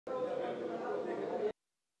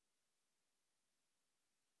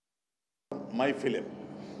my film.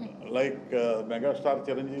 Like megastar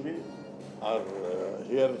Chiranjeevi or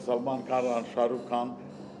here Salman Khan or Shah Rukh Khan.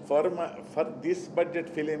 For this budget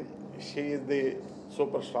film, she is the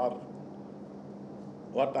superstar.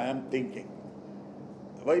 What I am thinking.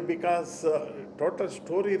 Why? Because total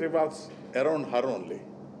story revolves around her only.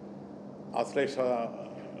 Ashlesha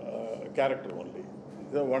character only.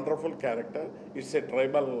 It's a wonderful character. It's a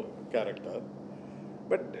tribal character.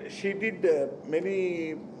 But she did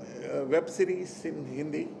many web series in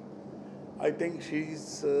Hindi. I think she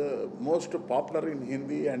is most popular in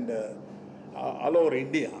Hindi and all over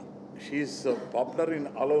India. She is popular in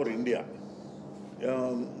all over India.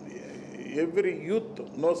 Every youth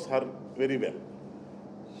knows her very well.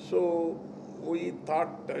 So we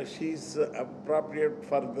thought she is appropriate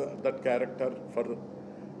for that character for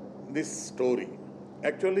this story.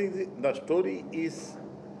 Actually, the story is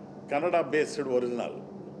Kannada-based original.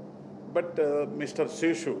 But Mr.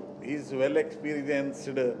 Seshu, he is well experienced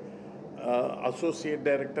associate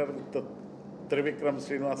director with Trivikram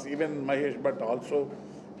Srinivas, even Mahesh, but also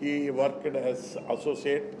he worked as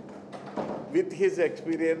associate. With his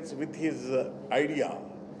experience, with his idea,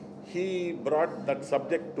 he brought that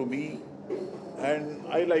subject to me and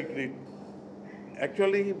I liked it.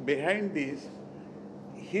 Actually, behind this,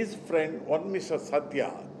 his friend, one Mr.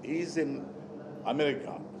 Satya, he is in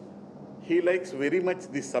America. He likes very much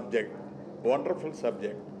this subject, wonderful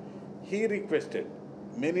subject. He requested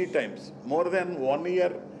many times, more than 1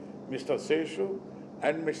 year, Mr. Seshu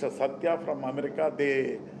and Mr. Satya from America,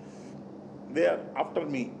 they are after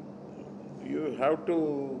me. You have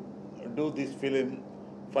to do this film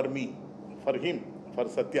for me, for him, for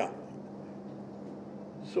Satya.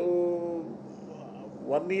 So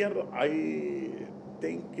 1 year, I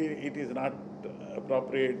think it is not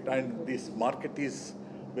appropriate, and this market is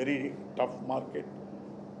very tough market.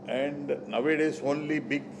 And nowadays only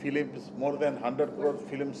big films, more than 100 crore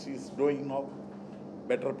films is doing now,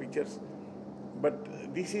 better pictures. But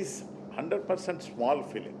this is 100% small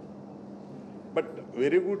film. But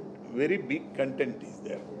very good, very big content is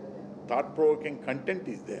there. Thought-provoking content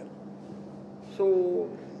is there.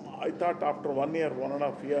 So I thought after 1 year,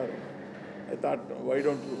 1.5 years, I thought, why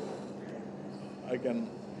don't you,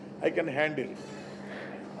 I can handle it.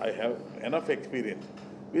 I have enough experience.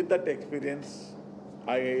 With that experience,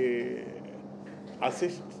 I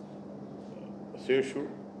assist Seshu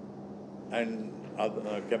and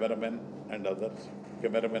other cameramen and others.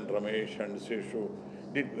 Cameraman Ramesh and Seshu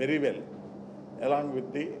did very well, along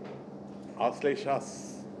with the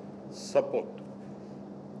Ashlesha's support.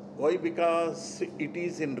 Why? Because it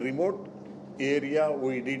is in remote area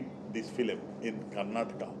we did this film in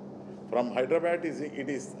Karnataka. From Hyderabad, it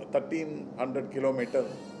is 1300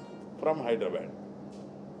 kilometers from Hyderabad.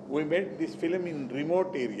 We made this film in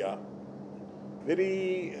remote area,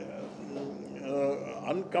 very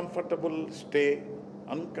uncomfortable stay,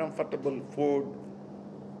 uncomfortable food,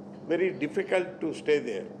 very difficult to stay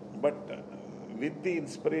there. But with the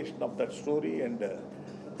inspiration of that story and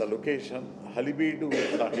the location, Halibeedu,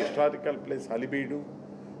 the historical place Halibeedu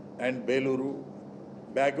and Beluru,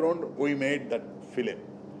 background, we made that film.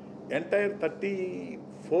 Entire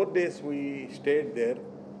 34 days we stayed there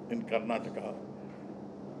in Karnataka.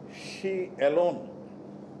 She alone,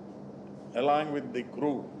 along with the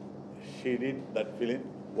crew, she did that film.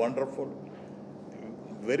 Wonderful.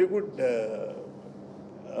 Very good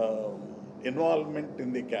involvement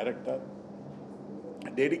in the character.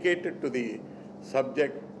 Dedicated to the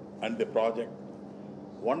subject and the project.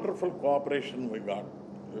 Wonderful cooperation we got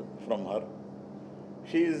from her.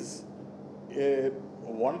 She is a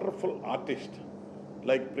wonderful artist,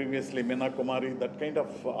 like previously Meena Kumari, that kind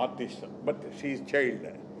of artist, but she is child.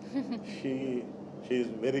 she is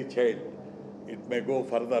very child. It may go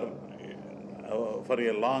further for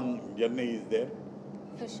a long journey is there.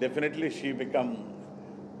 Sure. Definitely she become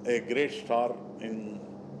a great star in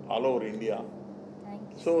all over India. Thank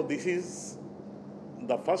you. So this is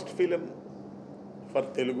the first film for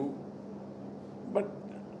Telugu, but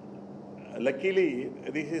luckily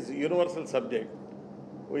this is universal subject.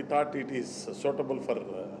 We thought it is suitable for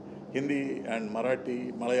Hindi and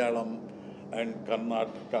Marathi, Malayalam and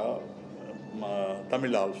Karnataka,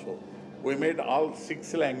 Tamil also. We made all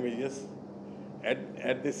 6 languages.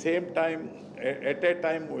 At the same time, at a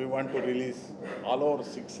time we want to release all over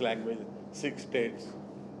 6 languages, 6 states.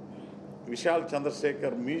 Vishal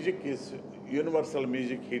Chandrasekhar, music is universal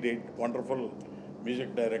music he did, wonderful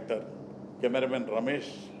music director. Cameraman Ramesh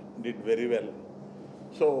did very well.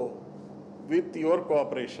 So, with your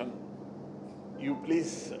cooperation, you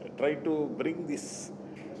please try to bring this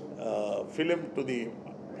film to the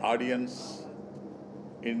audience,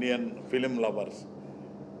 Indian film lovers.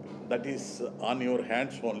 that is on your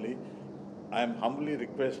hands only. I am humbly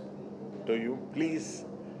request to you, please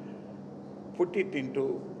put it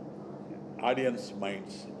into audience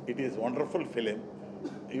minds. It is wonderful film.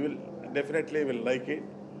 You will definitely will like it.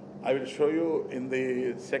 I will show you in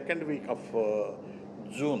the second week of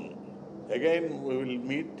June. Again we will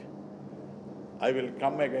meet. I will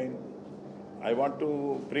come again. I want to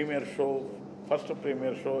premiere show, first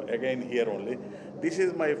premiere show again here only. This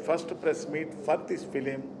is my first press meet for this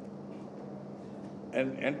film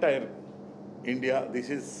and entire India. This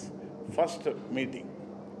is first meeting.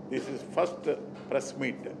 This is first press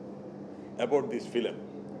meet about this film.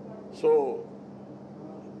 So,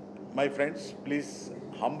 my friends, please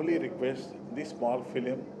humbly request this small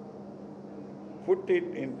film, put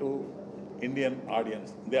it into Indian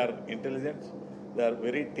audience. They are intelligent, they are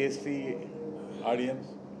very tasty audience.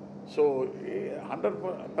 So,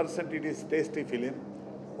 100% it is tasty film,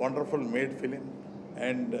 wonderful made film,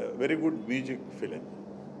 and very good music film.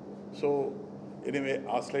 So, anyway,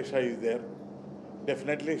 Ashlesha is there.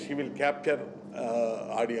 Definitely she will capture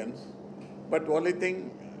audience. But only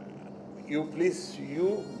thing, you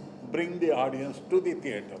bring the audience to the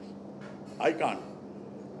theatres. I can't.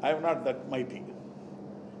 I am not that mighty.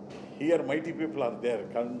 Here mighty people are there,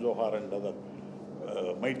 Karan Johar and other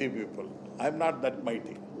mighty people. I am not that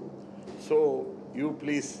mighty. So you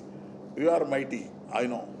please, you are mighty, I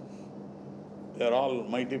know. They are all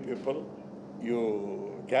mighty people.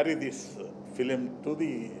 You carry this film to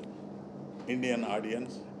the Indian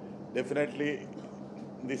audience. Definitely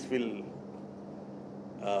this will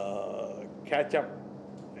catch up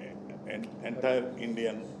entire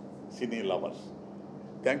Indian cine lovers.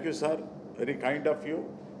 Thank you, sir. Very kind of you.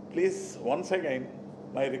 Please, once again,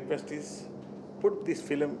 my request is put this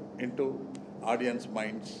film into audience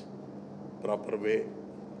minds proper way.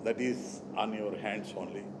 That is on your hands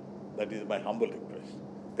only. That is my humble request.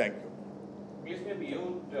 Thank you. Please, maybe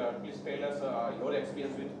you please tell us your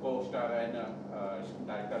experience with co-star and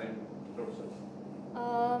director and producer.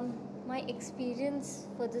 My experience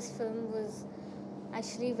for this film was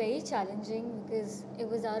actually very challenging because it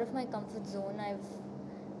was out of my comfort zone.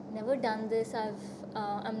 I've never done this.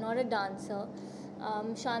 I'm not a dancer.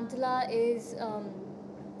 Santhala is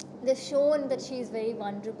they've shown that she is very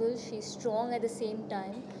vulnerable. She's strong at the same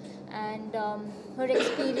time, and her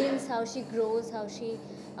experience, how she grows, how she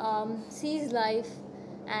sees life,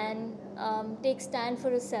 and takes stand for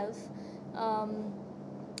herself.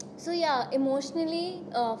 So yeah, emotionally,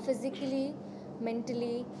 physically,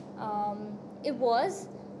 mentally, it was.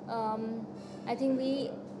 I think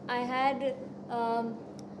I had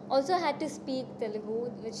also had to speak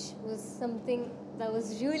Telugu, which was something that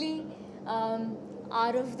was really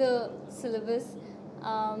out of the syllabus.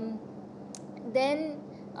 Then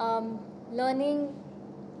learning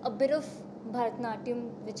a bit of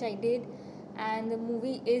Bharatanatyam, which I did, and the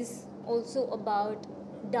movie is also about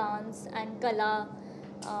dance and kala.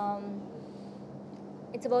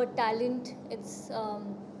 It's about talent. It's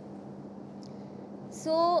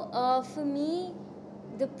for me,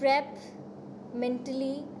 the prep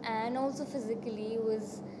mentally and also physically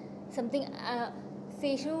was something.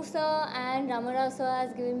 Seshu sir and Rama Rao sir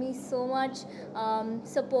has given me so much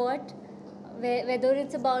support. Whether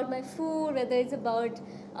it's about my food, whether it's about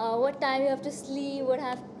what time you have to sleep, what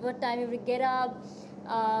time you have to get up.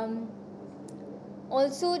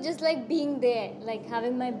 Also, just like being there, like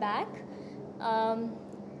having my back.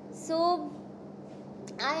 So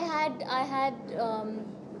I had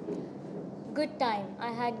good time.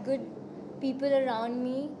 I had good people around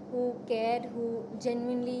me who cared, who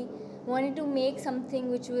genuinely wanted to make something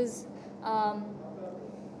which was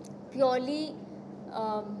purely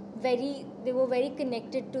they were very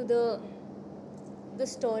connected to the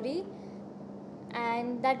story,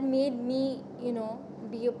 and that made me,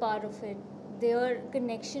 be a part of it. Their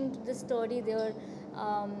connection to the story, their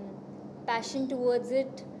passion towards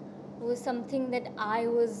it was something that I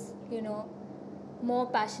was, more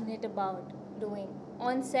passionate about doing.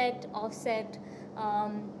 On set, off set,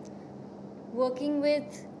 working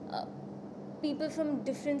with people from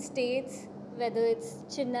different states, whether it's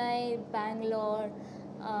Chennai, Bangalore,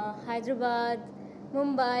 Hyderabad,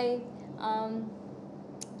 Mumbai.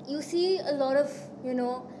 You see a lot of,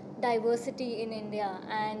 diversity in India,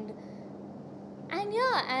 and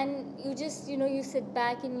you just, you sit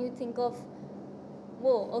back and you think of,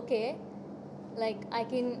 whoa, okay, like I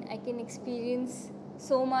can experience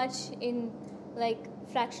so much in like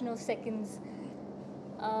fraction of seconds.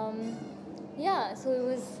 So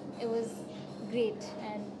it was great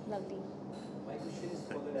and lovely. My question is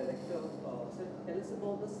for the director. Sir, tell us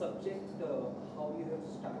about the subject, how you have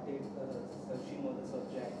started searching on the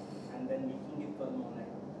subject and then making a film on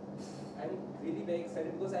it. I'm really very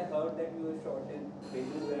excited because I heard that you were shot in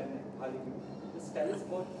Bangalore and Hollywood. Just tell us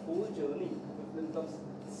about whole journey from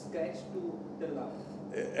scratch to till now.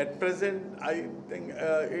 At present, I think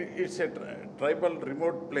it's a tribal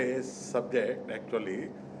remote place subject actually.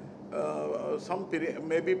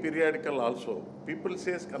 Maybe periodical also. People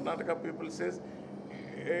says, Karnataka people says,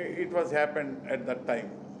 it was happened at that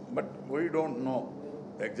time. But we don't know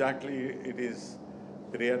exactly it is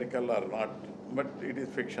periodical or not, but it is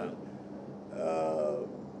fiction.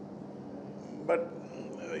 But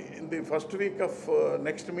in the first week of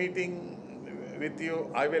next meeting with you,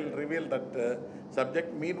 I will reveal that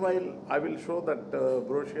subject. Meanwhile, I will show that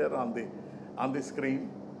brochure on the screen,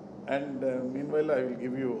 and meanwhile, I will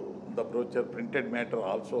give you the brochure printed matter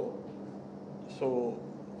also. So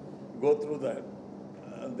go through that.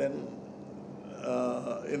 Then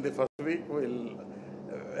in the first week, we'll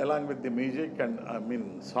along with the music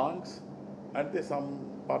and songs, and some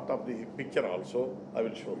part of the picture also I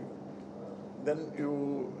will show you. Then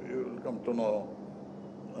you will come to know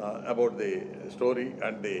about the story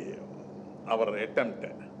and our attempt.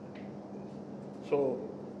 So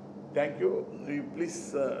thank you. You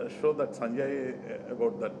please show that Sanjay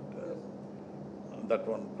about that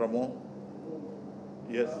one promo.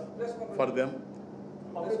 Yes, for them.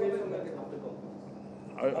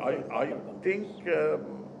 I think